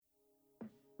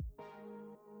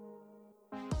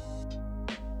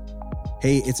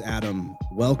Hey, it's Adam.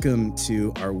 Welcome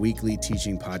to our weekly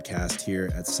teaching podcast here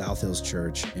at South Hills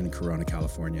Church in Corona,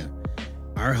 California.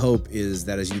 Our hope is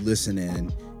that as you listen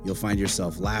in, you'll find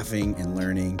yourself laughing and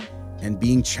learning and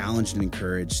being challenged and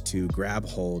encouraged to grab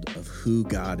hold of who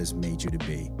God has made you to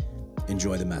be.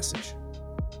 Enjoy the message.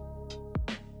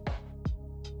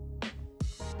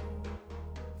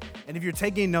 And if you're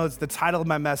taking notes, the title of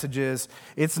my message is,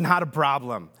 It's Not a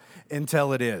Problem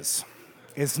Until It Is.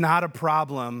 It's not a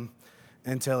problem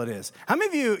until it is. How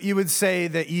many of you would say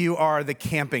that you are the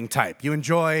camping type? You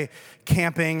enjoy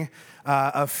camping,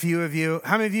 a few of you.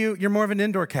 How many of you, you're more of an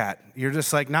indoor cat? You're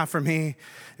just like, not for me.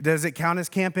 Does it count as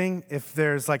camping? If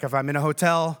I'm in a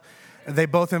hotel, they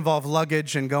both involve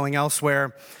luggage and going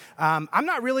elsewhere. I'm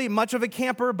not really much of a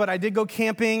camper, but I did go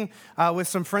camping with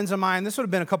some friends of mine. This would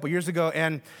have been a couple years ago,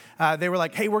 and they were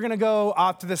like, hey, we're going to go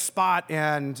off to this spot,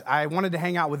 and I wanted to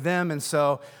hang out with them, and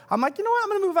so I'm like, you know what, I'm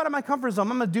going to move out of my comfort zone.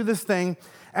 I'm going to do this thing,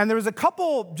 and there was a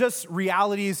couple just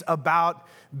realities about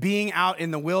being out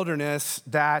in the wilderness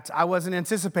that I wasn't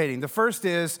anticipating. The first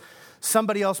is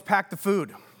somebody else packed the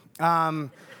food.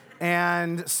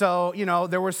 And so,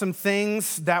 there were some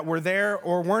things that were there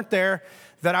or weren't there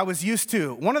that I was used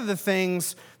to. One of the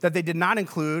things that they did not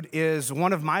include is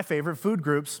one of my favorite food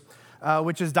groups,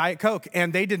 which is Diet Coke.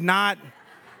 And they did not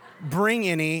bring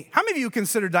any. How many of you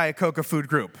consider Diet Coke a food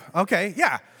group? Okay,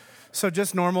 yeah. So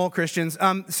just normal Christians.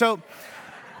 And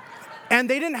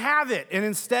they didn't have it. And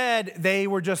instead, they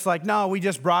were just like, no, we're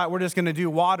just going to do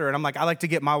water. And I'm like, I like to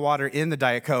get my water in the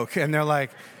Diet Coke. And they're like,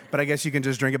 but I guess you can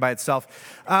just drink it by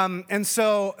itself. And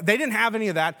so they didn't have any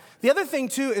of that. The other thing,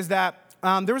 too, is that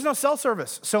there was no cell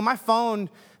service. So my phone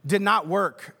did not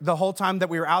work the whole time that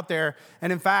we were out there.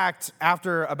 And in fact,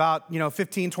 after about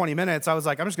 15, 20 minutes, I was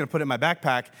like, I'm just going to put it in my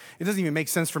backpack. It doesn't even make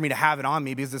sense for me to have it on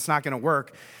me because it's not going to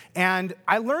work. And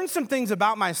I learned some things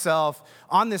about myself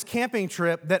on this camping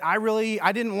trip that I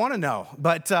didn't want to know.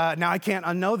 But now I can't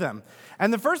unknow them.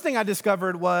 And the first thing I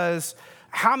discovered was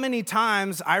how many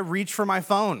times I reach for my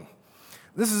phone.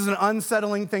 This is an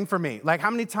unsettling thing for me. Like how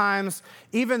many times,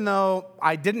 even though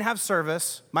I didn't have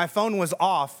service, my phone was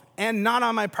off and not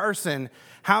on my person,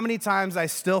 how many times I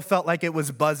still felt like it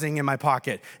was buzzing in my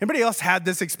pocket. Anybody else had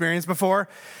this experience before?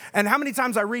 And how many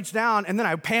times I reached down and then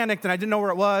I panicked and I didn't know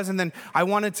where it was and then I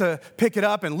wanted to pick it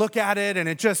up and look at it and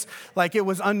it just, it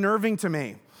was unnerving to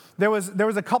me. There was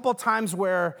a couple times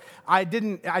where I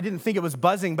didn't think it was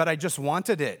buzzing, but I just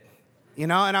wanted it.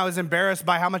 And I was embarrassed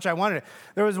by how much I wanted it.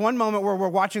 There was one moment where we're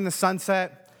watching the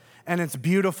sunset, and it's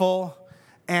beautiful,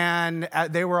 and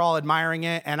they were all admiring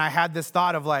it, and I had this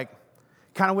thought of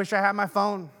kind of wish I had my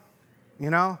phone,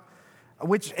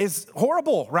 which is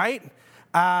horrible, right?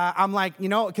 I'm like,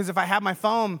 because if I had my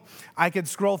phone, I could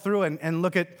scroll through and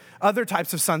look at other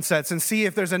types of sunsets and see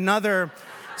if there's another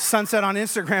sunset on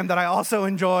Instagram that I also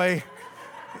enjoy,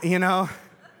 What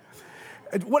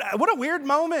a weird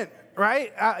moment.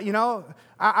 Right?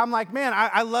 I'm like, man,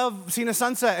 I love seeing a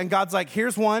sunset. And God's like,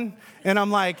 here's one. And I'm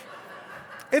like,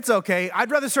 it's okay. I'd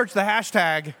rather search the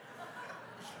hashtag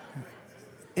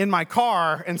in my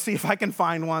car and see if I can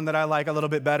find one that I like a little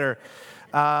bit better.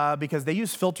 Because they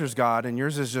use filters, God, and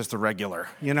yours is just a regular,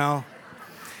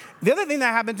 The other thing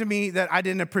that happened to me that I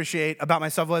didn't appreciate about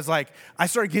myself was I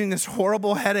started getting this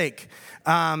horrible headache.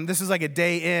 This was a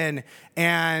day in,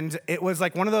 and it was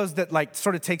one of those that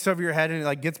sort of takes over your head and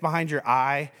it gets behind your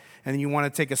eye, and then you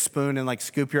want to take a spoon and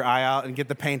scoop your eye out and get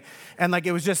the pain. And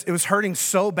it was hurting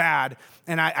so bad,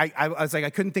 and I was I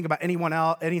couldn't think about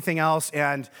anything else,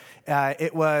 and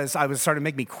I was starting to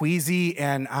make me queasy.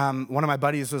 And one of my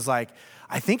buddies was like,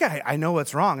 I think I know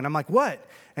what's wrong, and I'm like, what?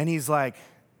 And he's like,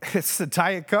 it's the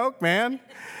Diet Coke, man.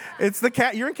 It's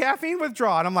you're in caffeine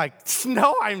withdrawal. And I'm like,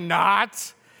 no, I'm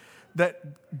not.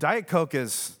 That Diet Coke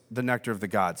is the nectar of the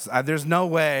gods. There's no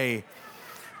way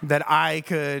that I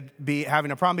could be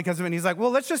having a problem because of it. And he's like, well,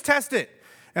 let's just test it.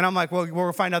 And I'm like, well,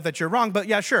 we'll find out that you're wrong, but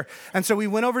yeah, sure. And so we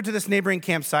went over to this neighboring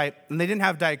campsite, and they didn't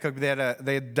have Diet Coke, but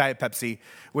they had Diet Pepsi,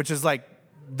 which is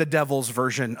the devil's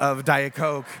version of Diet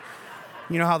Coke.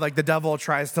 You know how the devil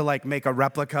tries to make a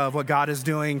replica of what God is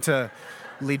doing to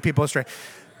lead people astray.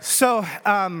 So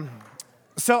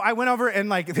I went over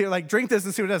and they were drink this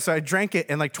and see what it does. So I drank it,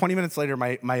 and 20 minutes later,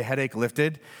 my headache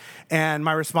lifted, and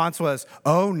my response was,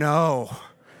 oh no.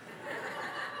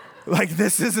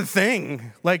 This is a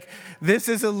thing. This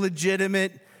is a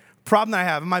legitimate problem that I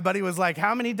have. And my buddy was like,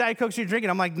 how many Diet Cokes are you drinking?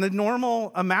 I'm like, the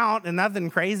normal amount and nothing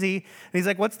crazy. And he's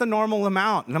like, what's the normal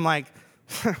amount? And I'm like,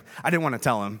 I didn't want to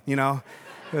tell him,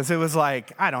 because it was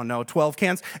I don't know, 12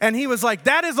 cans. And he was like,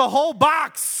 that is a whole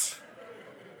box.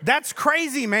 That's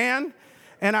crazy, man.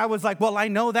 And I was like, well, I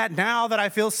know that now that I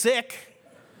feel sick.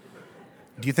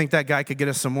 Do you think that guy could get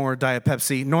us some more Diet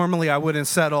Pepsi? Normally I wouldn't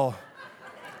settle,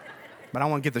 but I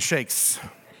want to get the shakes.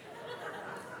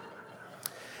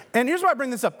 And here's why I bring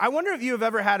this up. I wonder if you have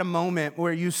ever had a moment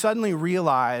where you suddenly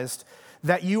realized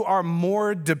that you are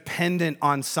more dependent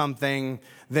on something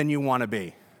than you want to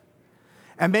be.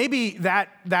 And maybe that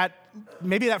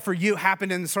for you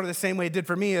happened in sort of the same way it did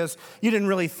for me, is you didn't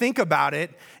really think about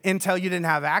it until you didn't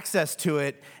have access to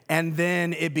it, and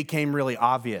then it became really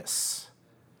obvious.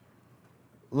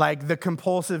 Like the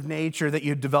compulsive nature that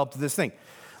you developed this thing.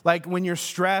 Like when you're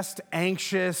stressed,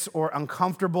 anxious, or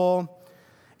uncomfortable,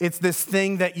 it's this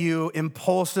thing that you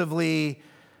impulsively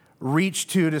reach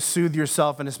to soothe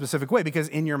yourself in a specific way, because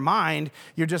in your mind,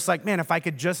 you're just like, man, if I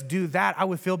could just do that, I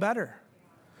would feel better.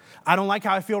 I don't like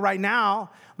how I feel right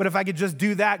now, but if I could just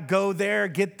do that, go there,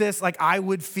 get this, like I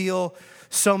would feel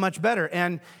so much better.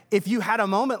 And if you had a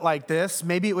moment like this,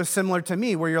 maybe it was similar to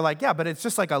me, where you're like, yeah, but it's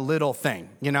just like a little thing,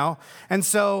 you know? And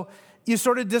so you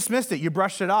sort of dismissed it, you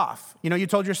brushed it off. You know, you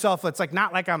told yourself, it's like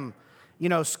not like I'm, you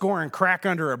know, scoring crack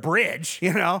under a bridge,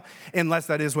 you know, unless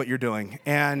that is what you're doing.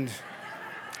 And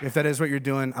if that is what you're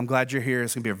doing, I'm glad you're here.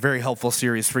 It's going to be a very helpful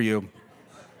series for you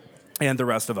and the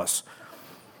rest of us.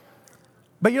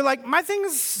 But you're like, my thing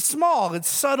is small, it's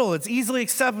subtle, it's easily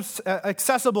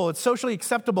accessible, it's socially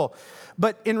acceptable.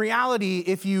 But in reality,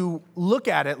 if you look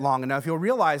at it long enough, you'll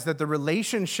realize that the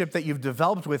relationship that you've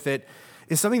developed with it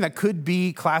is something that could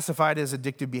be classified as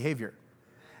addictive behavior.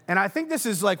 And I think this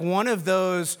is like one of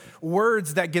those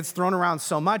words that gets thrown around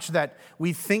so much that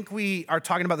we think we are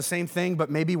talking about the same thing,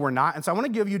 but maybe we're not. And so I want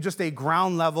to give you just a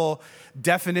ground level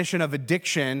definition of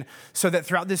addiction so that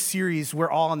throughout this series,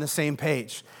 we're all on the same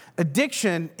page.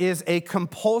 Addiction is a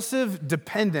compulsive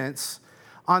dependence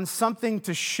on something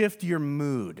to shift your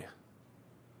mood.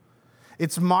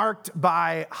 It's marked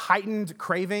by heightened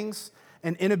cravings,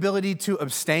 an inability to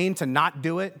abstain, to not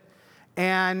do it,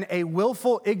 and a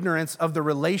willful ignorance of the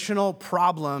relational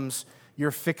problems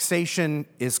your fixation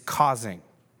is causing.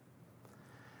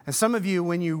 And some of you,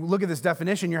 when you look at this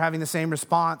definition, you're having the same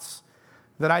response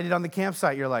that I did on the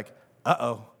campsite. You're like,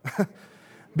 uh-oh.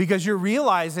 Because you're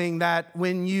realizing that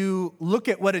when you look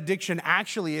at what addiction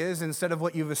actually is, instead of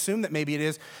what you've assumed that maybe it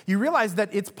is, you realize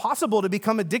that it's possible to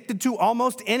become addicted to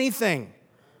almost anything.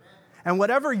 And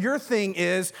whatever your thing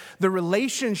is, the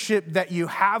relationship that you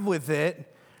have with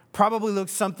it probably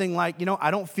looks something like, you know,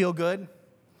 I don't feel good,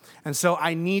 and so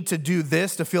I need to do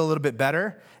this to feel a little bit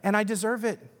better, and I deserve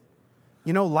it.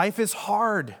 You know, life is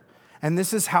hard, and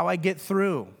this is how I get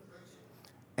through.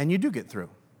 And you do get through.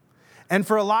 And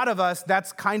for a lot of us,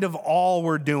 that's kind of all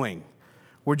we're doing.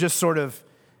 We're just sort of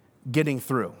getting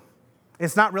through.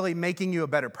 It's not really making you a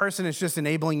better person, it's just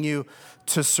enabling you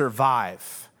to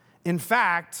survive. In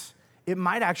fact, it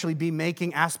might actually be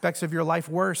making aspects of your life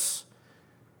worse,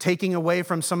 taking away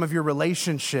from some of your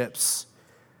relationships,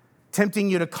 tempting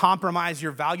you to compromise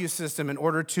your value system in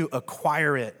order to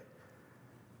acquire it,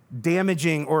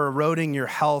 damaging or eroding your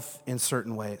health in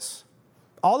certain ways.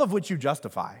 All of which you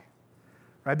justify,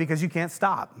 right? Because you can't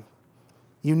stop.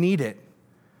 You need it.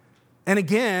 And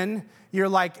again, you're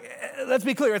like, let's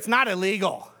be clear, it's not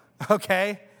illegal,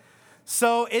 okay?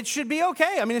 So it should be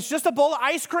okay. I mean, it's just a bowl of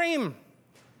ice cream.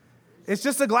 It's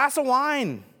just a glass of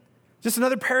wine. Just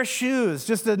another pair of shoes,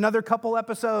 just another couple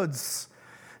episodes,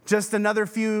 just another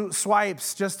few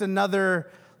swipes, just another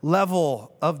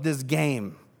level of this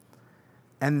game.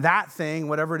 And that thing,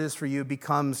 whatever it is for you,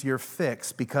 becomes your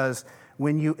fix, because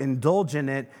when you indulge in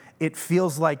it, it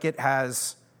feels like it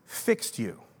has fixed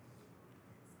you,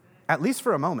 at least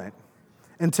for a moment,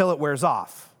 until it wears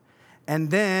off.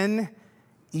 And then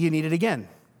you need it again.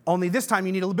 Only this time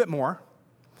you need a little bit more,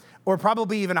 or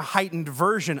probably even a heightened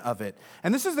version of it.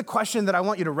 And this is the question that I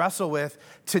want you to wrestle with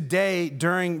today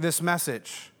during this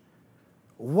message.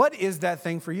 What is that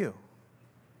thing for you?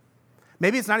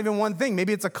 Maybe it's not even one thing.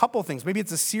 Maybe it's a couple things. Maybe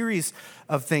it's a series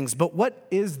of things. But what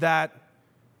is that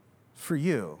for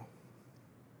you?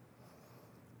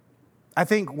 I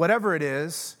think whatever it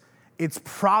is, it's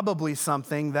probably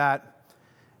something that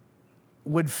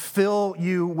would fill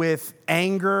you with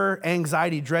anger,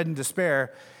 anxiety, dread, and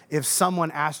despair if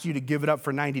someone asked you to give it up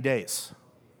for 90 days.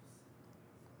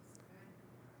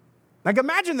 Like,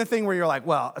 imagine the thing where you're like,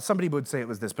 well, somebody would say it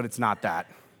was this, but it's not that.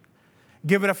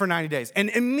 Give it up for 90 days. And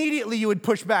immediately you would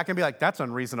push back and be like, that's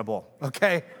unreasonable,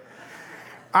 okay?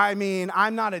 I mean,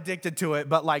 I'm not addicted to it,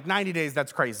 but like 90 days,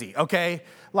 that's crazy, okay?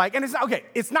 Like, and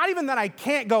it's not even that I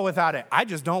can't go without it. I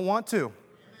just don't want to,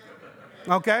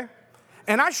 okay?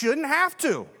 And I shouldn't have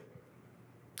to.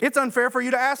 It's unfair for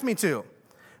you to ask me to.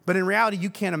 But in reality,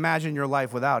 you can't imagine your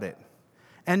life without it.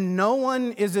 And no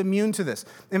one is immune to this.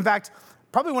 In fact,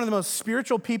 probably one of the most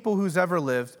spiritual people who's ever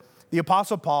lived, The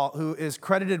Apostle Paul, who is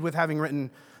credited with having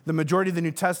written the majority of the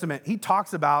New Testament, he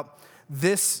talks about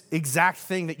this exact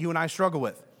thing that you and I struggle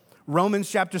with. Romans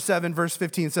chapter 7, verse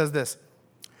 15 says this,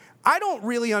 I don't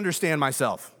really understand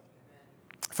myself,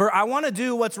 for I want to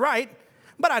do what's right,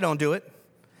 but I don't do it.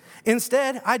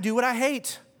 Instead, I do what I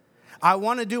hate. I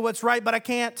want to do what's right, but I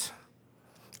can't.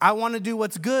 I want to do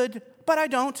what's good, but I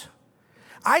don't.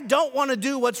 I don't want to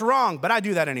do what's wrong, but I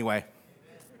do that anyway.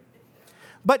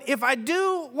 But if I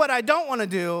do what I don't want to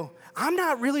do, I'm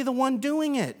not really the one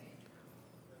doing it.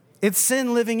 It's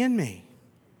sin living in me.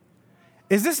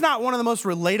 Is this not one of the most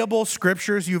relatable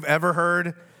scriptures you've ever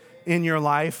heard in your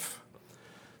life?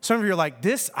 Some of you are like,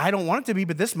 this, I don't want it to be,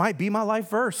 but this might be my life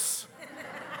verse.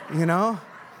 You know?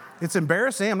 It's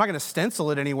embarrassing. I'm not going to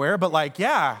stencil it anywhere, but like,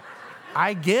 yeah,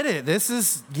 I get it. This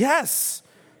is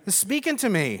speaking to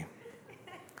me.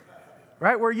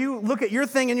 Right? Where you look at your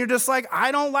thing and you're just like,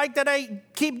 I don't like that I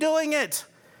keep doing it.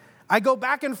 I go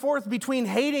back and forth between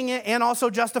hating it and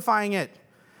also justifying it.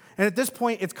 And at this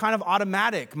point, it's kind of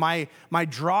automatic. My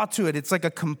draw to it, it's like a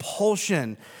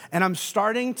compulsion. And I'm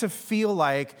starting to feel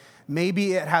like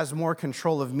maybe it has more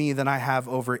control of me than I have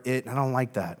over it. And I don't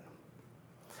like that.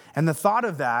 And the thought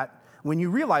of that, when you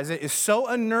realize it, is so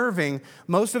unnerving.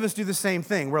 Most of us do the same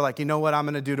thing. We're like, you know what I'm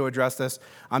going to do to address this?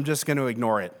 I'm just going to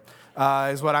ignore it.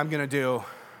 Is what I'm going to do.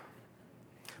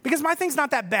 Because my thing's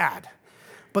not that bad.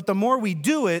 But the more we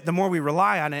do it, the more we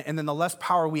rely on it, and then the less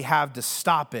power we have to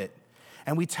stop it.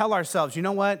 And we tell ourselves, you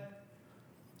know what?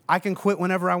 I can quit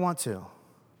whenever I want to.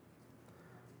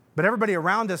 But everybody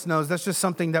around us knows that's just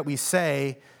something that we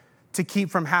say to keep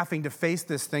from having to face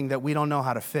this thing that we don't know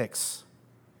how to fix.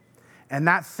 And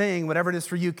that thing, whatever it is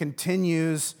for you,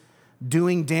 continues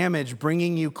doing damage,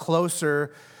 bringing you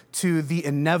closer to the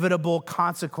inevitable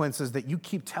consequences that you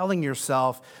keep telling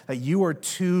yourself that you are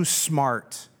too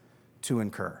smart to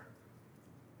incur.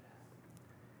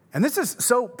 And this is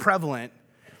so prevalent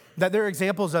that there are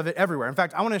examples of it everywhere. In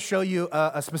fact, I want to show you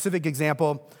a specific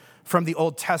example from the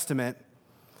Old Testament.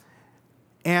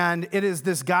 And it is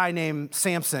this guy named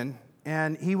Samson.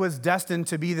 And he was destined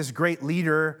to be this great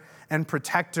leader and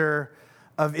protector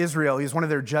of Israel. He was one of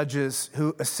their judges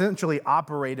who essentially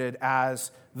operated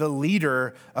as the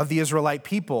leader of the Israelite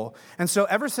people. And so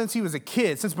ever since he was a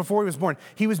kid, since before he was born,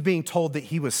 he was being told that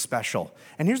he was special.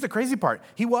 And here's the crazy part.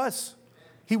 He was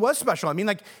special. I mean,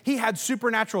 like, he had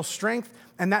supernatural strength,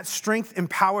 and that strength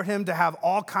empowered him to have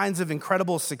all kinds of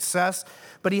incredible success.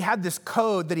 But he had this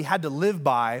code that he had to live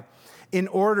by in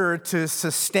order to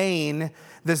sustain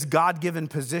this God-given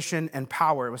position and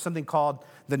power. It was something called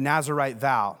the Nazirite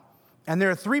vow. And there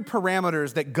are 3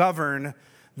 parameters that govern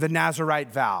the Nazirite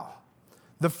vow.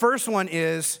 The first one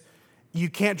is you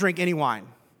can't drink any wine.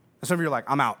 Some of you are like,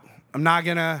 I'm out.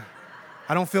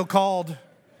 I don't feel called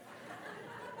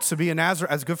to be a Nazirite.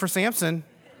 That's good for Samson,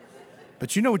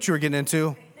 but you know what you were getting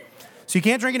into. So you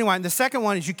can't drink any wine. The second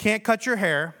one is you can't cut your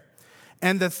hair.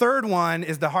 And the third one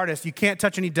is the hardest. You can't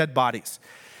touch any dead bodies.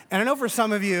 And I know for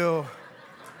some of you,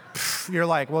 you're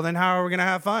like, well, then how are we going to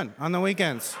have fun on the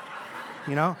weekends?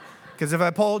 You know? Because if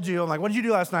I polled you, I'm like, what did you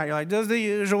do last night? You're like, does the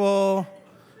usual.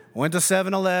 Went to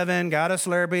 7-Eleven, got a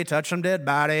Slurpee, touched some dead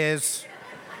bodies.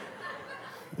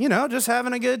 You know, just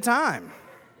having a good time.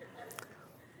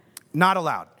 Not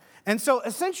allowed. And so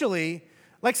essentially,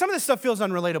 like, some of this stuff feels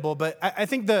unrelatable, but I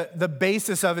think the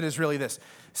basis of it is really this.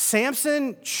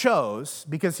 Samson chose,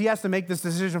 because he has to make this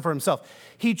decision for himself,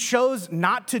 he chose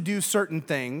not to do certain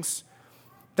things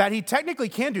that he technically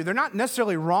can do. They're not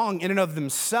necessarily wrong in and of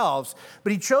themselves,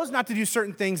 but he chose not to do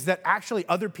certain things that actually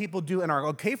other people do and are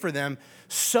okay for them,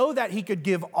 so that he could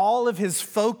give all of his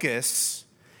focus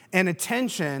and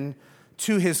attention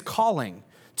to his calling,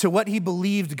 to what he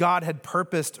believed God had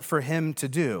purposed for him to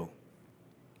do,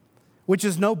 which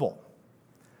is noble.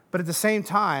 But at the same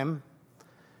time,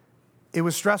 it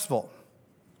was stressful.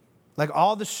 Like,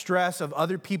 all the stress of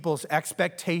other people's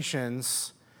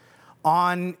expectations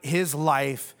on his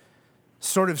life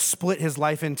sort of split his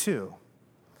life in two.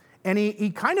 And he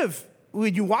kind of,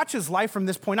 when you watch his life from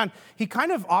this point on, he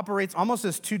kind of operates almost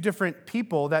as 2 different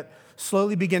people that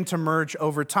slowly begin to merge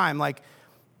over time. Like,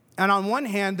 and on one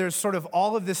hand, there's sort of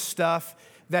all of this stuff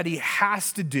that he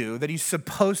has to do, that he's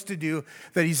supposed to do,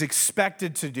 that he's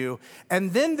expected to do.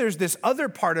 And then there's this other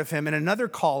part of him in another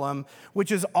column,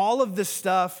 which is all of the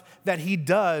stuff that he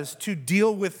does to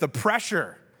deal with the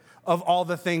pressure of all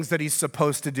the things that he's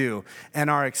supposed to do and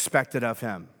are expected of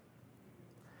him.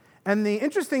 And the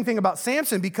interesting thing about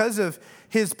Samson, because of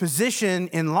his position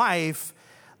in life,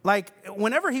 like,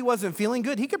 whenever he wasn't feeling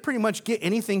good, he could pretty much get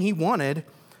anything he wanted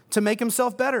to make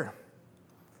himself better.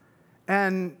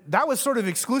 And that was sort of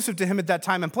exclusive to him at that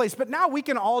time and place. But now we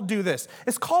can all do this.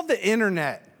 It's called the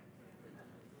internet.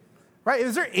 Right?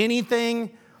 Is there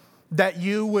anything that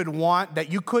you would want that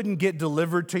you couldn't get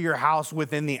delivered to your house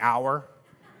within the hour?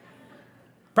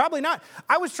 Probably not.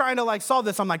 I was trying to solve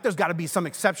this. I'm like, there's got to be some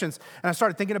exceptions. And I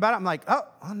started thinking about it. I'm like, oh,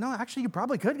 no, actually, you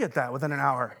probably could get that within an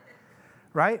hour.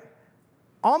 Right?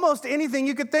 Almost anything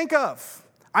you could think of.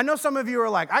 I know some of you are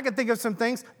like, I could think of some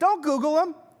things. Don't Google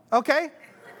them, okay?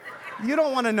 You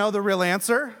don't want to know the real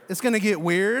answer. It's going to get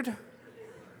weird.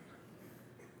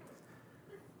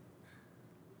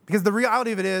 Because the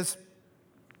reality of it is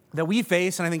that we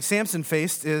face, and I think Samson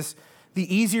faced, is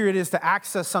the easier it is to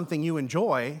access something you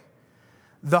enjoy,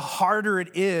 the harder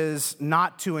it is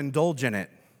not to indulge in it.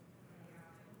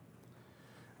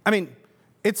 I mean,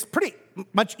 it's pretty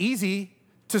much easy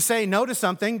to say no to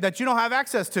something that you don't have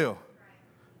access to.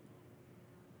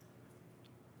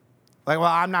 Well,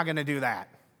 I'm not going to do that.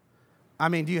 I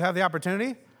mean, do you have the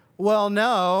opportunity? Well,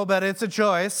 no, but it's a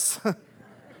choice.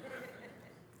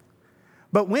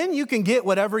 But when you can get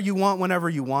whatever you want whenever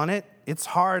you want it, it's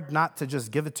hard not to just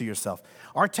give it to yourself.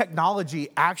 Our technology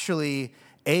actually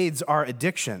aids our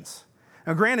addictions.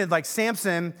 Now, granted,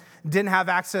 Samson didn't have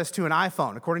access to an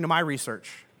iPhone, according to my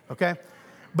research, okay?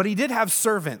 But he did have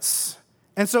servants.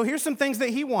 And so here's some things that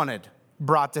he wanted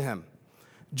brought to him.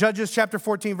 Judges chapter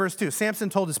 14, verse 2. Samson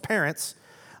told his parents,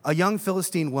 a young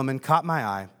Philistine woman caught my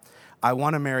eye. I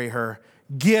want to marry her.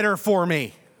 Get her for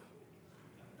me.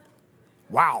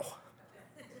 Wow.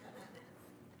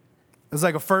 It's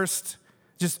like a first,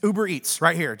 just Uber Eats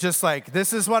right here. Just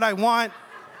this is what I want.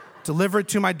 Deliver it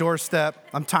to my doorstep.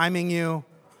 I'm timing you.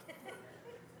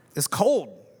 It's cold.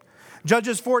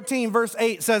 Judges 14, verse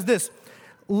 8 says this.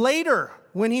 Later,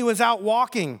 when he was out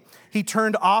walking, he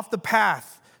turned off the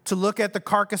path to look at the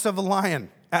carcass of a lion,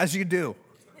 as you do.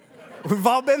 We've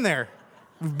all been there.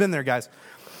 We've been there, guys.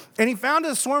 And he found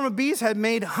a swarm of bees had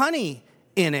made honey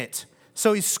in it.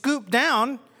 So he scooped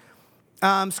some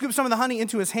of the honey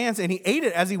into his hands, and he ate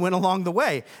it as he went along the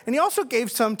way. And he also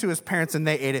gave some to his parents, and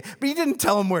they ate it. But he didn't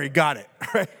tell them where he got it,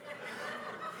 right?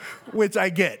 Which I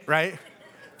get, right?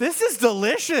 This is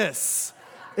delicious.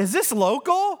 Is this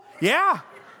local? Yeah.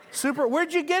 Super.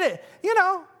 Where'd you get it?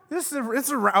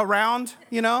 It's around,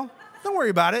 Don't worry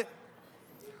about it.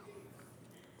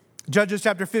 Judges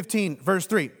chapter 15, verse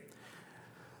 3.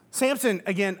 Samson,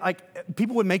 again,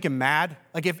 people would make him mad.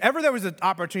 If ever there was an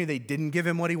opportunity they didn't give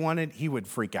him what he wanted, he would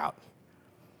freak out.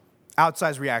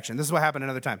 Outsized reaction. This is what happened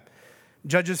another time.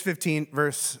 Judges 15,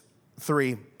 verse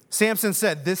 3. Samson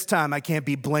said, this time I can't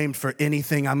be blamed for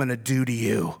anything I'm going to do to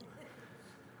you.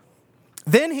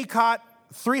 Then he caught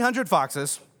 300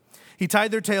 foxes. He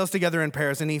tied their tails together in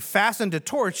pairs, and he fastened a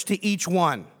torch to each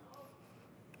one.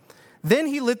 Then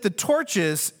he lit the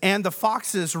torches, and the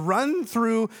foxes run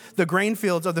through the grain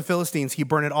fields of the Philistines. He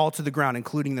burned it all to the ground,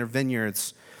 including their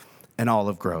vineyards and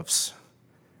olive groves.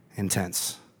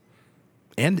 Intense.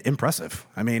 And impressive.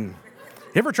 I mean,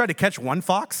 you ever tried to catch one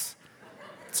fox?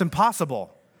 It's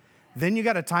impossible. Then you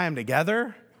got to tie them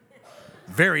together.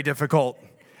 Very difficult.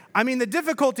 I mean, the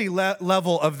difficulty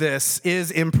level of this is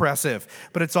impressive,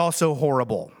 but it's also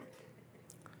horrible.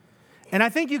 And I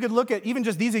think you could look at even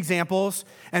just these examples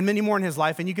and many more in his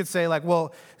life, and you could say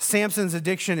Samson's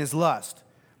addiction is lust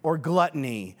or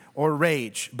gluttony or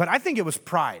rage. But I think it was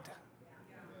pride.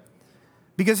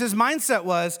 Because his mindset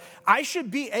was, I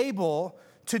should be able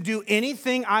to do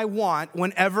anything I want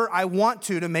whenever I want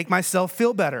to make myself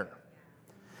feel better.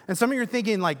 And some of you are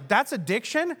thinking, that's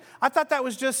addiction? I thought that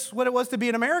was just what it was to be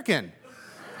an American.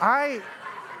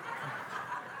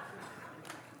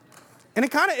 And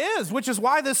it kind of is, which is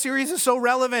why this series is so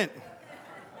relevant.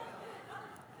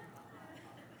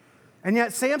 And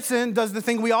yet Samson does the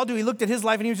thing we all do. He looked at his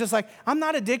life and he was just like, I'm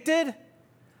not addicted.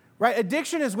 Right?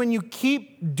 Addiction is when you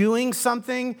keep doing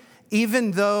something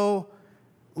even though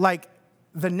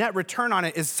the net return on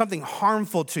it is something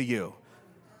harmful to you.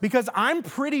 Because I'm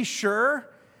pretty sure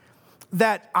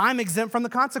that I'm exempt from the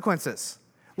consequences.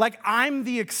 I'm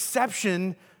the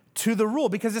exception to the rule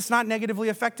because it's not negatively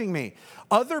affecting me.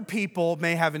 Other people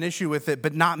may have an issue with it,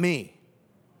 but not me.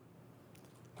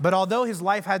 But although his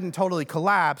life hadn't totally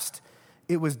collapsed,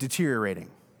 it was deteriorating.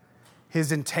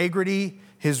 His integrity,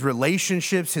 his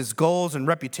relationships, his goals, and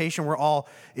reputation were all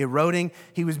eroding.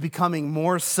 He was becoming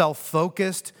more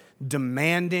self-focused,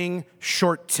 demanding,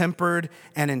 short-tempered,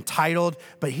 and entitled.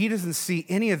 But he doesn't see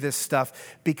any of this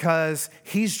stuff because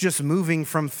he's just moving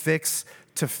from fix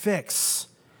to fix.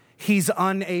 He's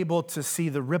unable to see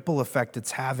the ripple effect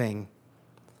it's having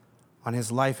on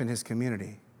his life and his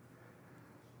community.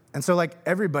 And so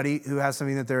everybody who has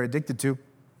something that they're addicted to,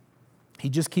 he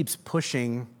just keeps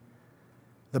pushing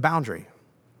the boundary.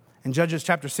 In Judges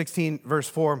chapter 16, verse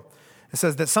 4, it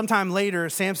says that sometime later,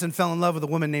 Samson fell in love with a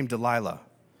woman named Delilah.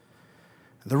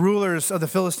 The rulers of the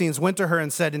Philistines went to her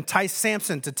and said, "Entice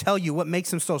Samson to tell you what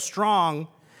makes him so strong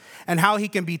and how he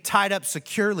can be tied up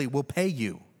securely. We'll pay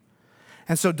you."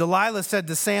 And so Delilah said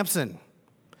to Samson,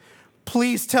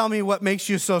 "Please tell me what makes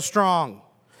you so strong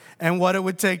and what it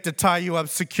would take to tie you up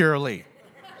securely."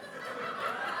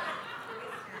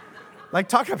 Like,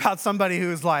 talk about somebody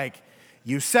who's like,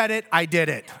 you said it, I did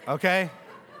it, okay?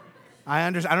 I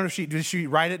don't know if did she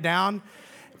write it down?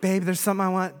 "Babe, there's something I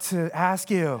want to ask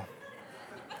you."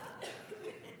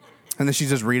 And then she's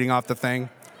just reading off the thing.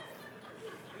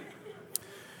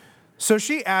 So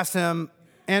she asked him,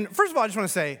 and first of all, I just want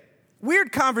to say,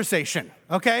 weird conversation,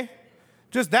 okay?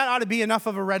 Just that ought to be enough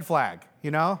of a red flag, you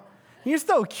know? "You're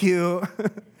so cute.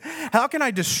 How can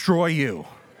I destroy you?"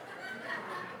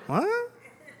 What?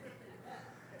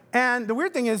 And the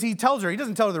weird thing is he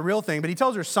doesn't tell her the real thing, but he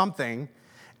tells her something.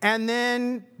 And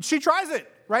then she tries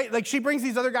it, right? Like, she brings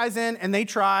these other guys in and they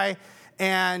try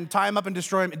and tie him up and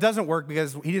destroy him. It doesn't work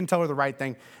because he didn't tell her the right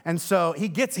thing. And so he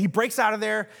breaks out of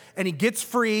there and he gets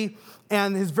free.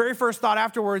 And his very first thought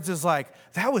afterwards is like,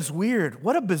 that was weird.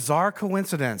 What a bizarre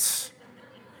coincidence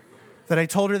that I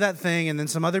told her that thing, and then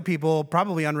some other people,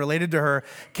 probably unrelated to her,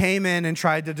 came in and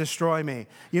tried to destroy me.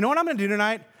 You know what I'm gonna do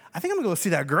tonight? I think I'm gonna go see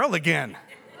that girl again.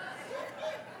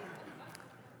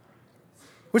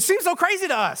 Which seems so crazy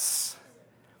to us.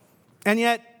 And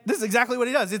yet, this is exactly what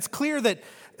he does. It's clear that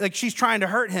like she's trying to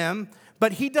hurt him,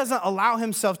 but he doesn't allow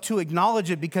himself to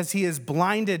acknowledge it because he is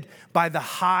blinded by the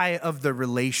high of the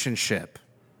relationship.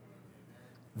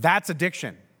 That's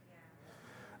addiction.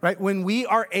 Right? When we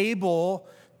are able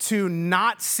to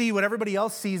not see what everybody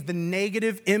else sees, the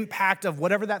negative impact of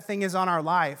whatever that thing is on our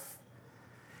life,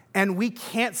 and we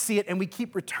can't see it and we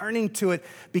keep returning to it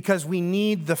because we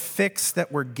need the fix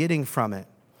that we're getting from it.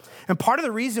 And part of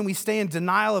the reason we stay in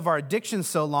denial of our addiction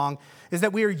so long is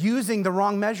that we are using the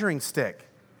wrong measuring stick.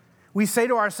 We say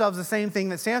to ourselves the same thing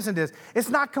that Samson did. It's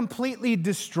not completely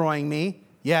destroying me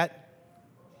yet.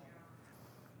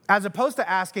 As opposed to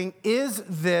asking, is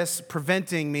this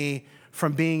preventing me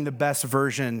from being the best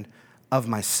version of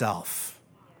myself?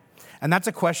 And that's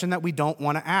a question that we don't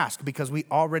want to ask because we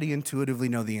already intuitively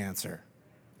know the answer.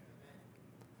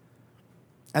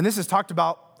 And this is talked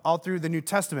about all through the New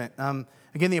Testament.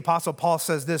 Again, the Apostle Paul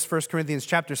says this, 1 Corinthians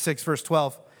chapter 6, verse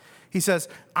 12. He says,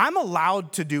 "I'm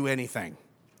allowed to do anything,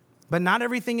 but not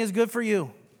everything is good for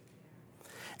you.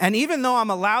 And even though I'm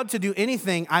allowed to do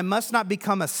anything, I must not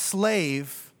become a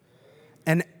slave,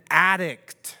 an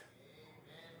addict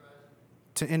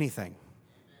to anything."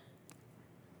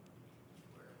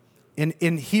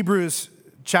 In Hebrews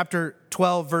chapter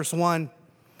 12, verse 1,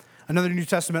 another New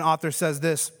Testament author says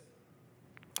this,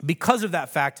 "Because of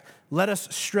that fact, let us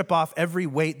strip off every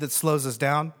weight that slows us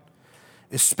down,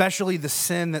 especially the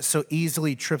sin that so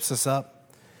easily trips us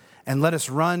up, and let us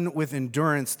run with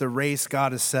endurance the race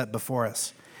God has set before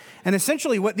us." And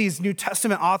essentially what these New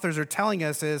Testament authors are telling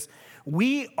us is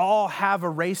we all have a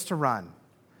race to run,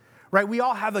 right? We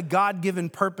all have a God-given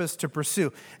purpose to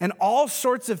pursue, and all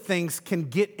sorts of things can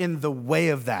get in the way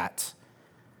of that.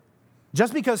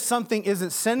 Just because something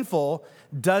isn't sinful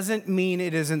doesn't mean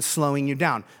it isn't slowing you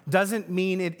down, doesn't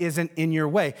mean it isn't in your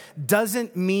way,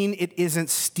 doesn't mean it isn't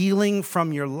stealing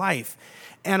from your life.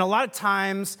 And a lot of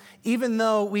times, even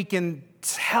though we can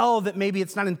tell that maybe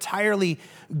it's not entirely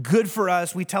good for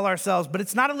us, we tell ourselves, but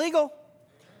it's not illegal.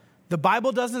 The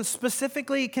Bible doesn't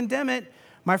specifically condemn it.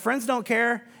 My friends don't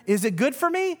care. Is it good for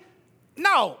me?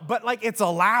 No, but like it's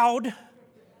allowed.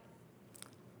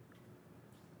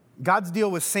 God's deal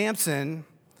with Samson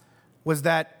was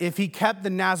that if he kept the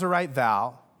Nazirite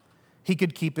vow, he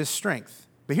could keep his strength.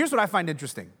 But here's what I find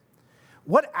interesting.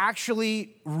 What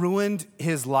actually ruined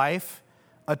his life,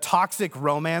 a toxic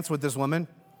romance with this woman,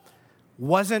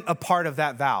 wasn't a part of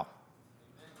that vow.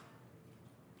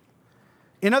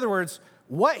 In other words,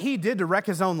 what he did to wreck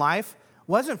his own life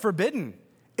wasn't forbidden.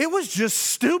 It was just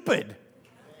stupid.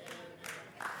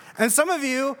 And some of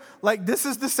you, like, this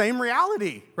is the same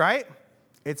reality, right?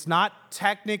 It's not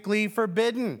technically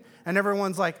forbidden. And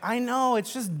everyone's like, I know,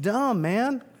 it's just dumb,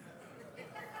 man.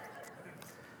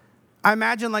 I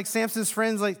imagine like Samson's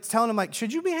friends like telling him like,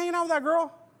 should you be hanging out with that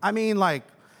girl? I mean, like,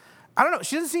 I don't know,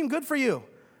 she doesn't seem good for you.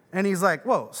 And he's like,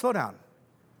 whoa, slow down.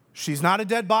 She's not a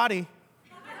dead body.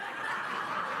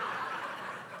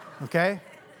 Okay?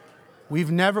 We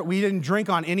didn't drink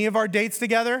on any of our dates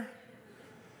together.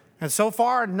 And so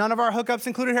far, none of our hookups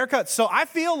included haircuts. So I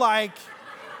feel like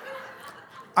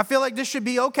this should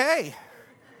be okay.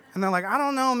 And they're like, I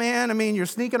don't know, man. I mean, you're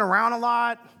sneaking around a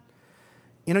lot.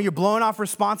 You're blowing off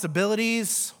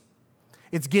responsibilities.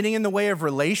 It's getting in the way of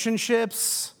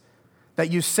relationships that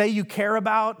you say you care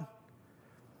about.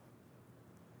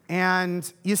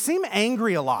 And you seem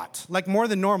angry a lot, like more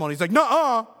than normal. And he's like,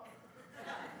 nuh-uh.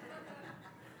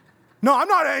 No, I'm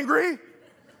not angry.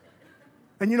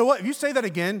 And you know what? If you say that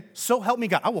again, so help me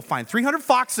God, I will find 300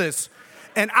 foxes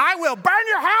and I will burn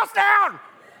your house down.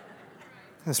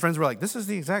 And his friends were like, this is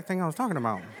the exact thing I was talking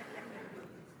about.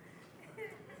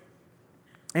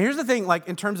 And here's the thing, like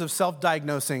in terms of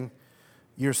self-diagnosing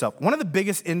yourself, one of the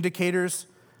biggest indicators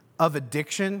of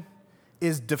addiction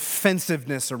is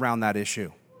defensiveness around that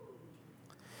issue.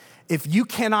 If you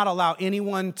cannot allow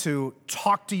anyone to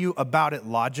talk to you about it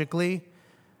logically,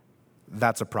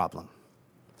 that's a problem.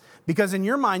 Because in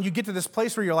your mind, you get to this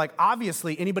place where you're like,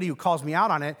 obviously, anybody who calls me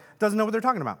out on it doesn't know what they're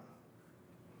talking about.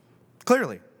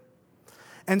 Clearly.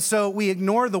 And so we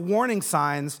ignore the warning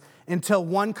signs until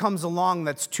one comes along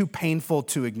that's too painful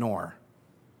to ignore.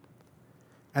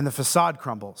 And the facade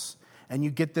crumbles. And you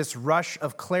get this rush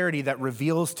of clarity that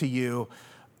reveals to you,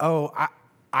 oh,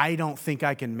 I don't think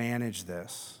I can manage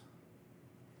this.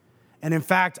 And in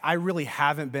fact, I really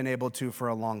haven't been able to for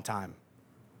a long time.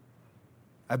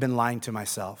 I've been lying to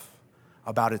myself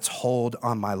about its hold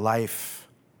on my life.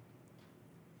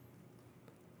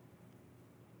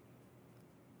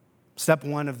 Step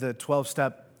one of the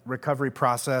 12-step recovery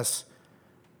process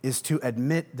is to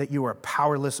admit that you are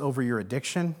powerless over your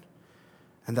addiction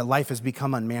and that life has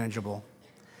become unmanageable.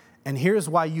 And here's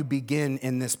why you begin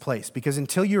in this place. Because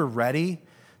until you're ready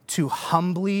to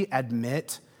humbly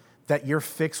admit that your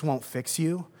fix won't fix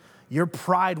you, your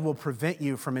pride will prevent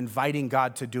you from inviting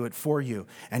God to do it for you.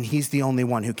 And He's the only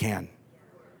one who can.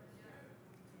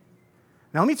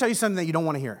 Now, let me tell you something that you don't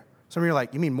want to hear. Some of you are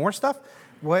like, you mean more stuff?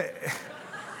 What?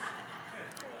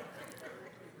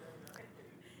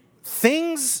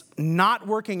 Things not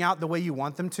working out the way you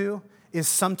want them to is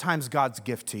sometimes God's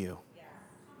gift to you.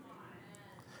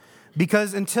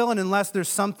 Because until and unless there's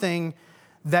something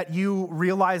that you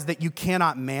realize that you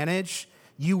cannot manage,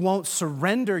 you won't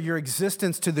surrender your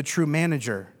existence to the true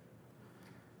manager.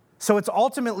 So it's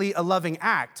ultimately a loving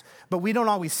act, but we don't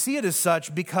always see it as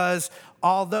such because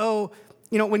although,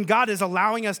 when God is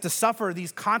allowing us to suffer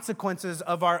these consequences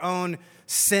of our own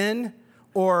sin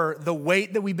or the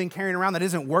weight that we've been carrying around that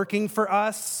isn't working for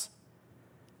us,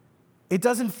 it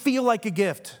doesn't feel like a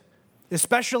gift,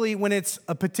 especially when it's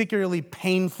a particularly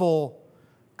painful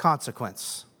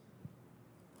consequence.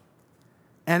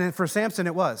 And for Samson,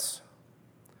 it was.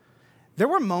 There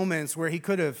were moments where he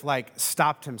could have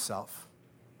stopped himself.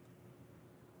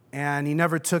 And he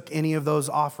never took any of those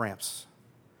off-ramps.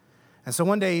 And so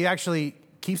one day he actually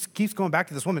keeps going back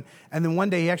to this woman. And then one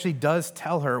day he actually does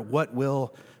tell her what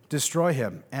will destroy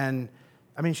him. And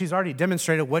she's already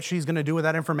demonstrated what she's going to do with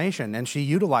that information. And she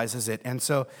utilizes it. And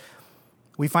so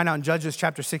we find out in Judges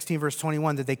chapter 16, verse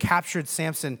 21, that they captured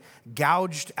Samson,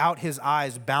 gouged out his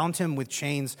eyes, bound him with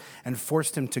chains, and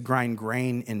forced him to grind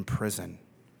grain in prison.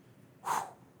 Whew.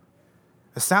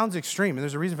 It sounds extreme, and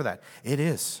there's a reason for that. It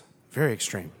is very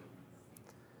extreme.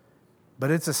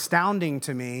 But it's astounding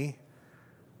to me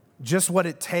just what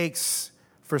it takes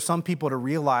for some people to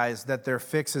realize that their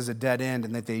fix is a dead end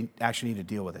and that they actually need to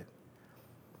deal with it.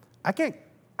 I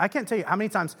can't tell you how many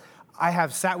times I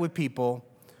have sat with people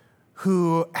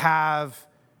who have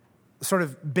sort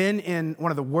of been in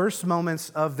one of the worst moments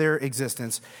of their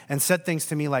existence and said things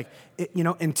to me like,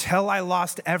 until I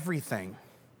lost everything,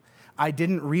 I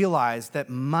didn't realize that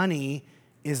money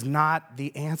is not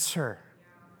the answer.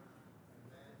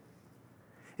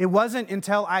 It wasn't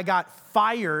until I got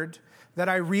fired that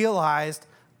I realized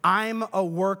I'm a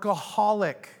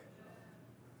workaholic.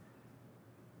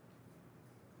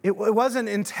 It wasn't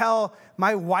until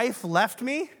my wife left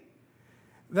me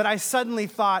that I suddenly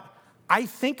thought, I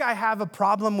think I have a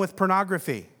problem with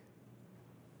pornography.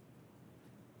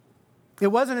 It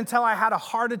wasn't until I had a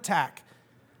heart attack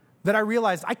that I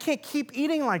realized I can't keep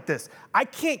eating like this. I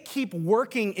can't keep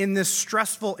working in this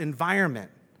stressful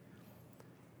environment.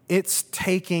 It's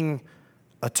taking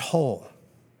a toll.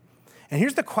 And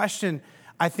here's the question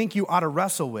I think you ought to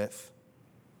wrestle with.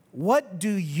 What do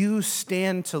you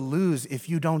stand to lose if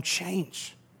you don't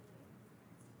change?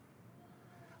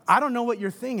 I don't know what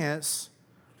your thing is,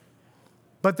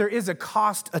 but there is a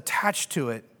cost attached to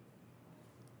it.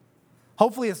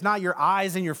 Hopefully it's not your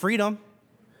eyes and your freedom.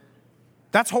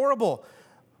 That's horrible.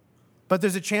 But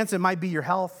there's a chance it might be your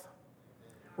health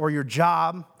or your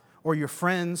job or your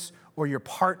friends or your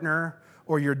partner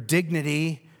or your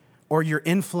dignity or your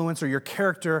influence or your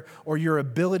character or your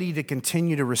ability to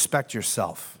continue to respect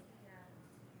yourself.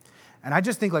 And I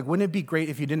just think, wouldn't it be great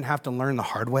if you didn't have to learn the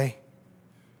hard way?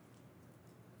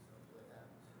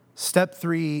 Step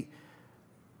 3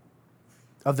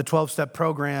 of the 12-step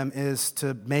program is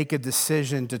to make a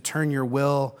decision to turn your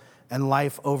will and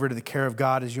life over to the care of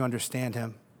God as you understand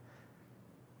him.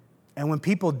 And when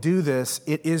people do this,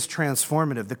 it is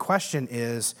transformative. The question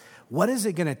is, what is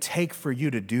it going to take for you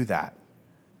to do that?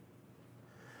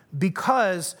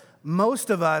 Because most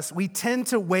of us, we tend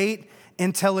to wait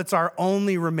until it's our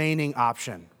only remaining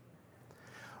option.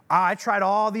 I tried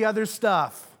all the other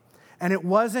stuff, and it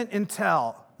wasn't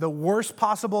until the worst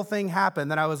possible thing happened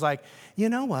that I was like, you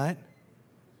know what?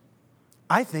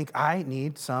 I think I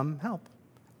need some help.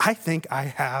 I think I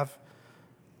have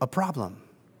a problem.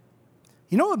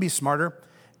 You know what would be smarter?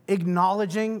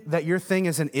 Acknowledging that your thing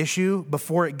is an issue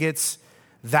before it gets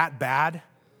that bad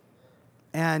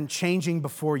and changing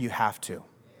before you have to.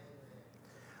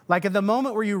 Like at the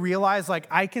moment where you realize, like,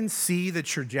 I can see the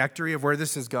trajectory of where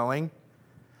this is going.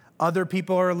 Other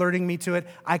people are alerting me to it.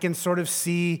 I can sort of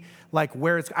see like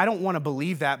where it's, I don't want to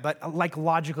believe that, but like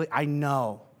logically, I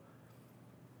know.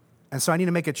 And so I need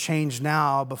to make a change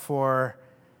now before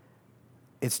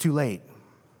it's too late.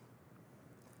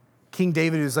 King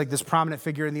David, who's like this prominent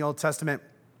figure in the Old Testament,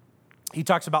 he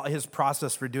talks about his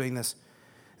process for doing this.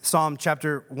 Psalm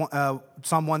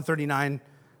 139,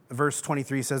 verse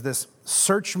 23 says this,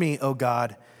 "Search me, O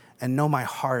God, and know my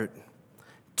heart.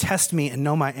 Test me and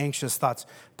know my anxious thoughts.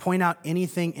 Point out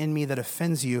anything in me that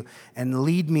offends you and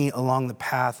lead me along the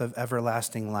path of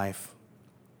everlasting life."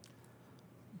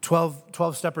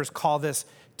 12-steppers call this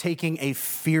taking a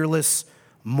fearless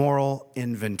moral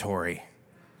inventory.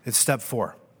 It's step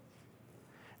 4.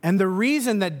 And the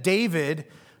reason that David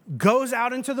goes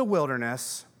out into the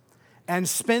wilderness and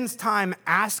spends time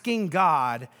asking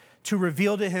God to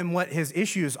reveal to him what his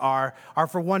issues are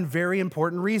for one very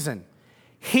important reason.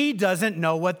 He doesn't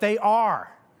know what they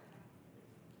are.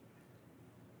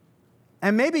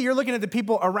 And maybe you're looking at the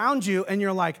people around you and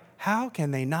you're like, how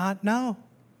can they not know?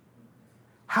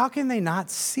 How can they not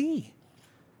see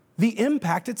the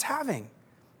impact it's having?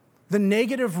 The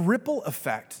negative ripple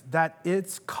effect that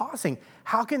it's causing.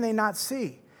 How can they not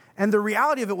see? And the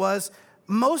reality of it was,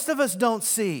 most of us don't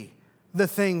see the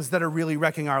things that are really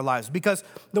wrecking our lives, because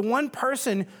the one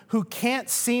person who can't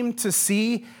seem to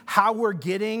see how we're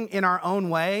getting in our own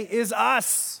way is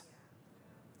us.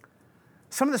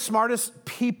 Some of the smartest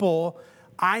people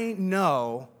I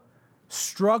know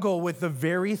struggle with the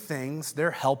very things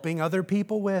they're helping other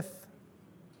people with.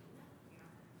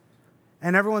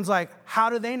 And everyone's like, how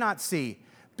do they not see?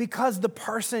 Because the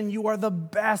person you are the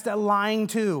best at lying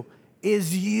to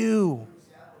is you.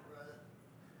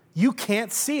 You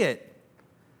can't see it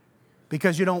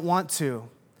because you don't want to,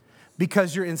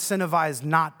 because you're incentivized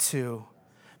not to,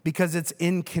 because it's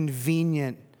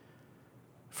inconvenient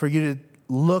for you to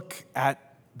look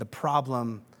at the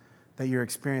problem that you're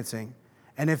experiencing.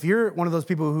 And if you're one of those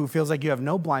people who feels like you have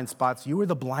no blind spots, you are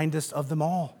the blindest of them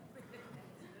all.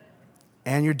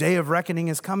 And your day of reckoning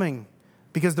is coming,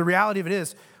 because the reality of it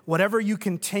is, whatever you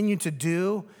continue to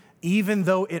do, even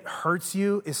though it hurts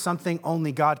you, is something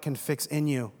only God can fix in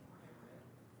you.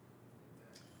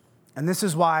 And this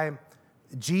is why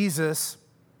Jesus,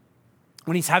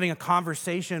 when he's having a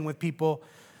conversation with people,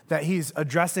 that he's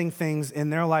addressing things in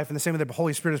their life in the same way that the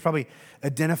Holy Spirit is probably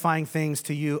identifying things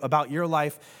to you about your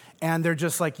life. And they're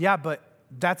just like, yeah, but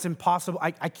that's impossible.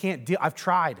 I can't deal. I've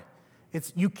tried.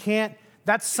 You can't.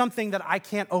 That's something that I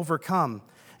can't overcome.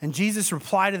 And Jesus'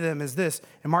 reply to them is this,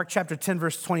 in Mark chapter 10,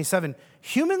 verse 27,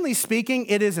 humanly speaking,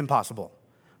 it is impossible,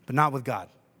 but not with God.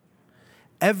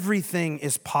 Everything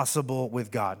is possible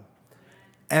with God.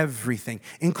 Everything,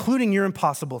 including your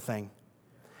impossible thing.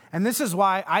 And this is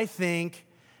why I think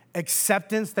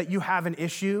acceptance that you have an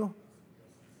issue,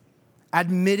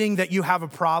 admitting that you have a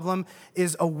problem,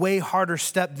 is a way harder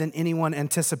step than anyone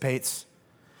anticipates.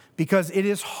 Because it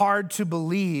is hard to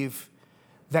believe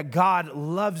that God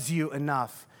loves you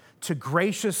enough to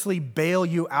graciously bail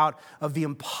you out of the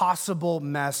impossible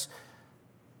mess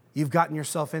you've gotten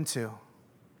yourself into.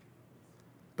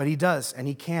 But he does, and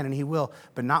he can, and he will,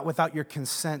 but not without your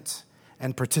consent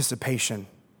and participation.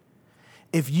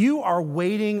 If you are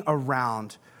waiting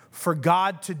around for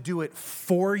God to do it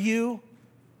for you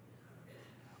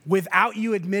without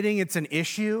you admitting it's an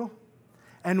issue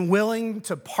and willing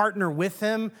to partner with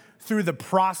him through the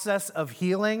process of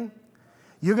healing,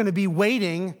 you're going to be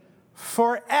waiting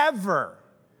forever.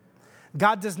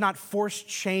 God does not force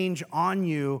change on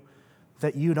you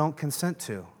that you don't consent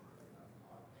to.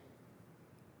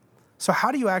 So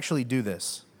how do you actually do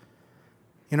this?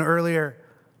 Earlier,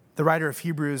 the writer of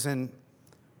Hebrews in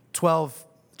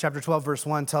chapter 12, verse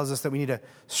 1 tells us that we need to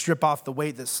strip off the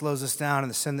weight that slows us down and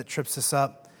the sin that trips us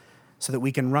up so that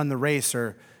we can run the race,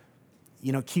 or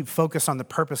keep focused on the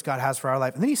purpose God has for our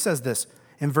life. And then he says this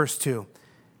in verse 2.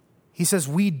 He says,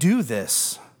 we do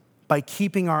this by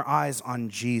keeping our eyes on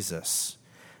Jesus,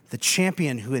 the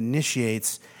champion who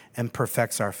initiates and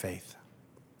perfects our faith.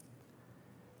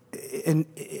 And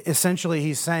essentially,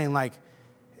 he's saying, like,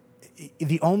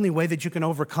 the only way that you can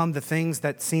overcome the things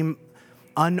that seem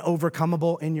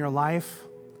unovercomable in your life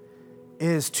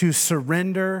is to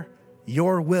surrender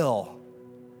your will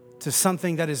to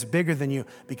something that is bigger than you.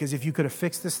 Because if you could have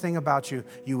fixed this thing about you,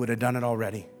 you would have done it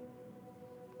already.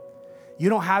 You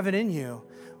don't have it in you.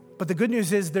 But the good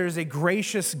news is there's a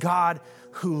gracious God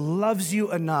who loves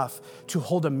you enough to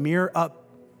hold a mirror up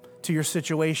to your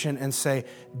situation and say,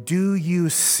 do you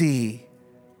see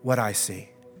what I see?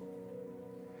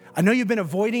 I know you've been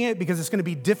avoiding it because it's going to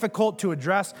be difficult to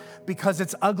address, because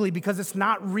it's ugly, because it's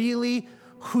not really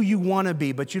who you want to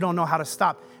be, but you don't know how to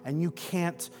stop, and you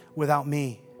can't without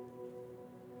me.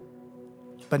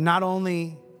 But not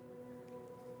only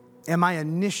am I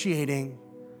initiating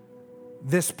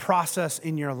this process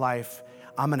in your life,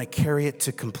 I'm going to carry it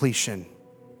to completion.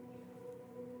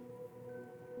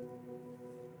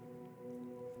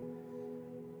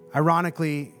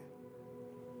 Ironically,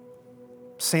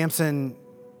 Samson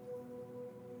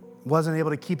wasn't able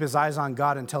to keep his eyes on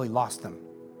God until he lost them.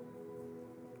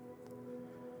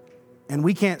 And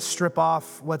we can't strip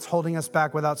off what's holding us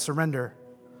back without surrender.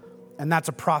 And that's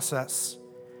a process.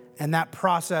 And that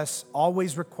process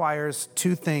always requires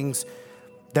two things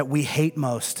that we hate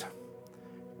most: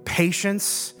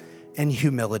 patience and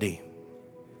humility.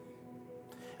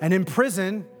 And in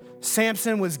prison,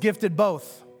 Samson was gifted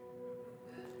both: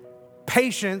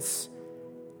 patience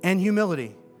and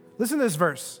humility. Listen to this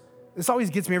verse. This always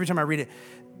gets me every time I read it.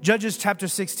 Judges chapter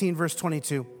 16, verse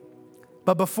 22.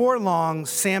 But before long,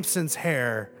 Samson's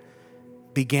hair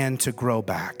began to grow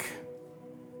back.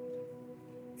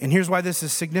 And here's why this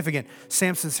is significant.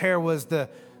 Samson's hair was the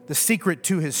secret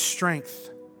to his strength.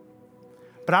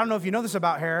 But I don't know if you know this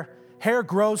about hair. Hair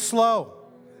grows slow,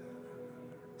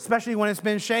 especially when it's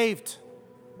been shaved.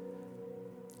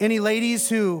 Any ladies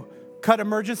who cut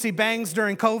emergency bangs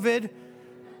during COVID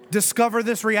discover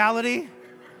this reality?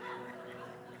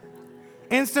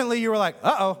 Instantly, you were like,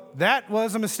 uh-oh, that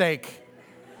was a mistake.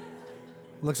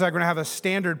 Looks like we're going to have a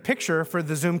standard picture for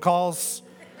the Zoom calls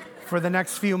for the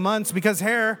next few months, because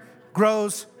hair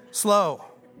grows slow.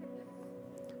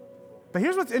 But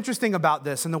here's what's interesting about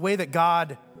this and the way that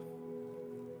God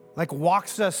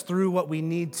walks us through what we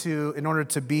need to in order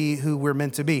to be who we're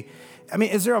meant to be. I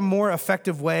mean, is there a more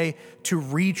effective way to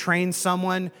retrain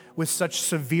someone with such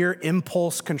severe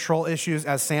impulse control issues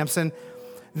as Samson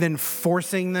than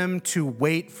forcing them to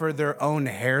wait for their own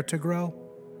hair to grow?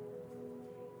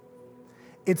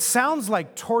 It sounds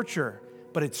like torture,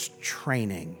 but it's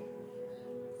training.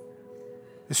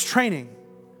 It's training.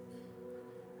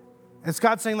 It's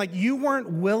God saying, you weren't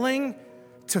willing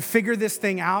to figure this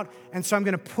thing out, and so I'm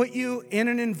going to put you in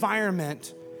an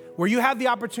environment where you have the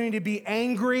opportunity to be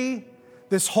angry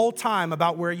this whole time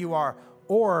about where you are,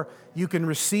 or you can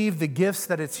receive the gifts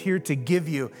that it's here to give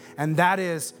you, and that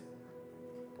is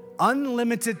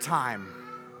unlimited time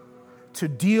to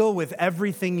deal with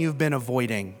everything you've been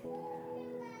avoiding.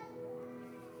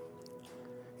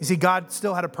 You see, God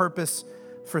still had a purpose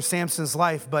for Samson's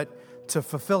life, but to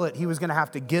fulfill it, he was going to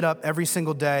have to get up every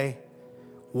single day,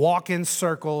 walk in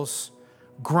circles,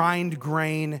 grind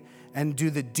grain, and do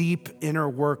the deep inner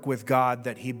work with God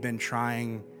that he'd been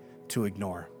trying to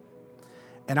ignore.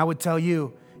 And I would tell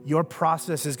you, your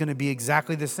process is going to be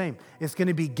exactly the same. It's going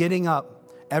to be getting up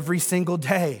every single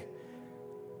day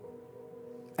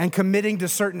and committing to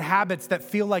certain habits that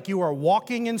feel like you are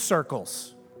walking in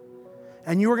circles.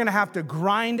 And you are going to have to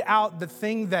grind out the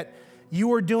thing that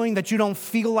you are doing that you don't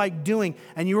feel like doing.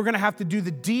 And you are going to have to do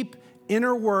the deep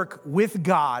inner work with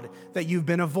God that you've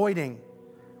been avoiding.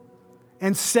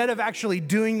 Instead of actually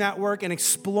doing that work and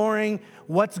exploring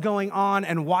what's going on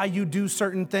and why you do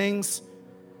certain things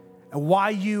and why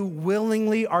you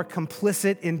willingly are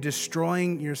complicit in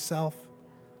destroying yourself,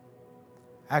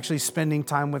 actually spending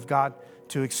time with God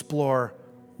to explore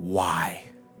why.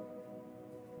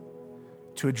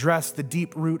 To address the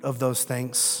deep root of those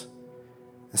things.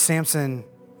 Samson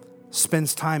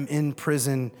spends time in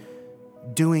prison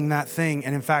doing that thing.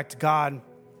 And in fact, God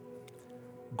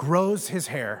grows his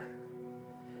hair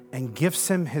and gifts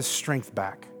him his strength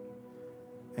back.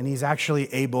 And he's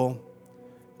actually able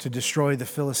to destroy the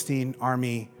Philistine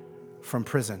army from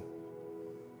prison.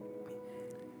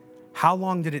 How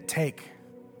long did it take?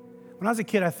 When I was a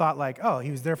kid, I thought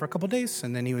he was there for a couple days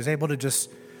and then he was able to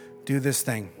just do this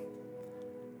thing.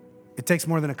 It takes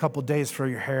more than a couple days for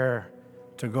your hair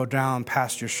to go down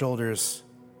past your shoulders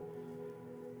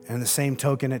And in the same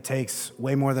token, it takes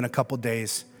way more than a couple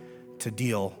days to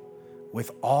deal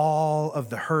with all of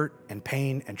the hurt and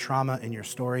pain and trauma in your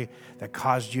story that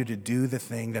caused you to do the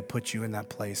thing that put you in that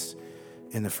place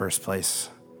in the first place.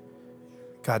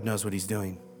 God knows what he's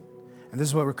doing. And this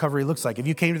is what recovery looks like. If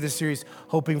you came to this series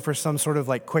hoping for some sort of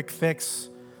like quick fix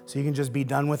so you can just be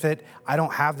done with it, I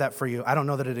don't have that for you. I don't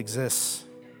know that it exists.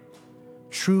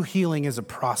 True healing is a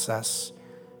process.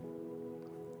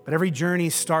 But every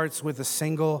journey starts with a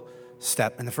single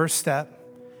step. And the first step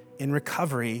in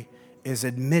recovery is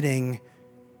admitting,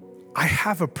 I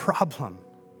have a problem.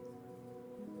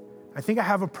 I think I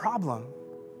have a problem.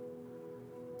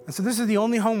 And so this is the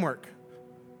only homework.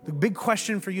 The big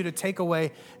question for you to take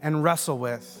away and wrestle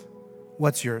with,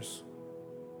 what's yours?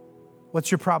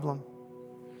 What's your problem?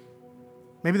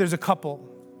 Maybe there's a couple.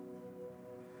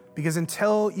 Because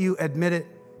until you admit it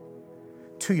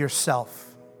to yourself,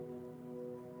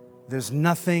 there's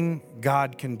nothing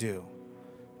God can do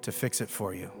to fix it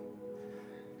for you.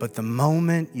 But the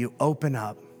moment you open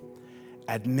up,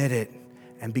 admit it,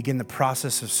 and begin the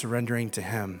process of surrendering to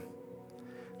him,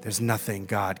 there's nothing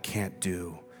God can't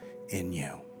do in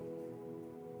you.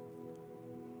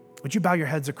 Would you bow your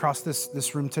heads across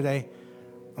this room today?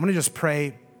 I'm going to just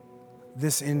pray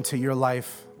this into your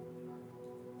life.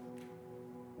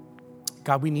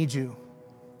 God, we need you.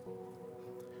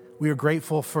 We are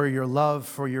grateful for your love,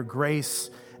 for your grace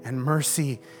and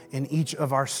mercy in each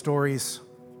of our stories.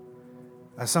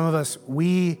 Some of us,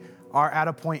 we are at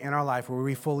a point in our life where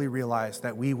we fully realize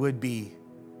that we would be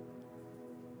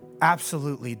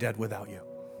absolutely dead without you.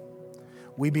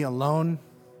 We'd be alone.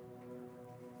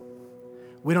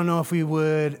 We don't know if we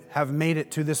would have made it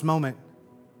to this moment.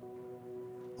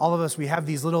 All of us, we have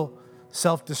these little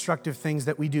self-destructive things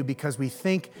that we do because we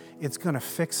think it's going to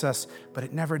fix us, but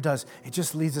it never does. It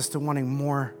just leads us to wanting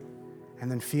more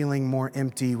and then feeling more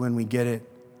empty when we get it.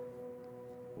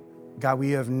 God,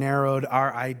 we have narrowed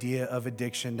our idea of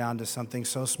addiction down to something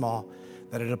so small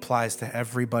that it applies to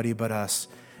everybody but us.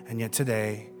 And yet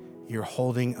today, you're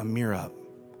holding a mirror up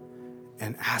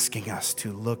and asking us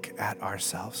to look at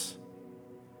ourselves,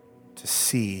 to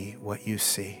see what you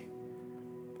see,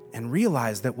 and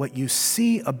realize that what you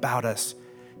see about us,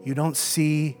 you don't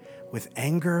see with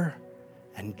anger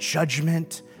and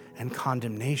judgment and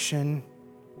condemnation.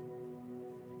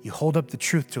 You hold up the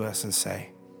truth to us and say,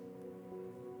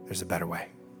 there's a better way.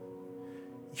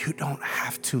 You don't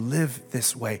have to live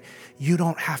this way. You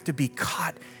don't have to be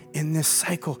caught in this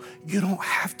cycle. You don't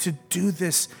have to do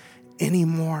this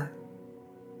anymore.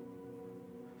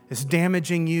 It's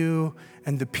damaging you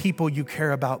and the people you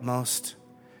care about most.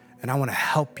 And I want to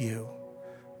help you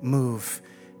move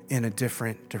in a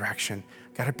different direction.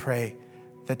 God, I pray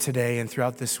that today and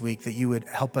throughout this week that you would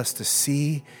help us to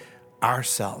see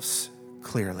ourselves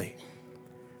clearly,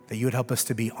 that you would help us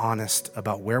to be honest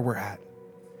about where we're at,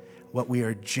 what we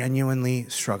are genuinely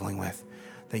struggling with,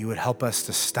 that you would help us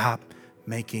to stop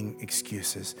making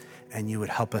excuses, and you would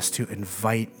help us to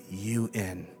invite you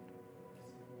in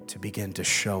to begin to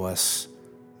show us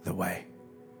the way.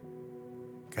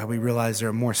 God, we realize there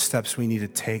are more steps we need to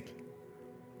take,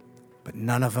 but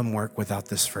none of them work without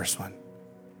this first one.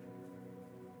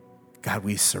 God,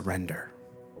 we surrender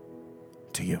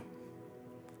to you.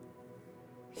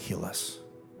 Heal us.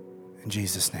 In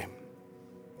Jesus' name,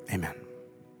 amen.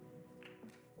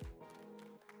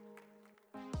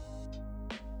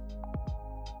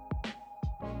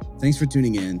 Thanks for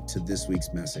tuning in to this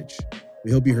week's message.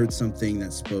 We hope you heard something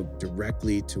that spoke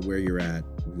directly to where you're at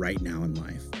right now in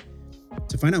life.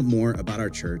 To find out more about our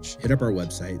church, hit up our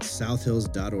website,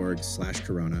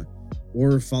 southhills.org/corona,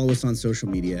 or follow us on social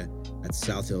media at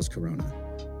South Hills Corona.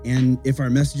 And if our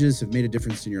messages have made a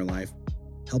difference in your life,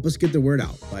 help us get the word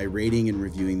out by rating and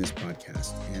reviewing this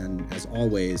podcast. And as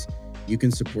always, you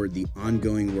can support the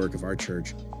ongoing work of our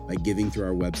church by giving through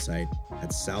our website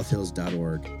at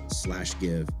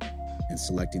southhills.org/give and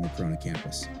selecting the Corona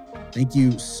campus. Thank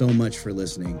you so much for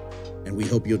listening, and we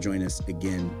hope you'll join us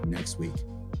again next week.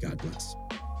 God bless.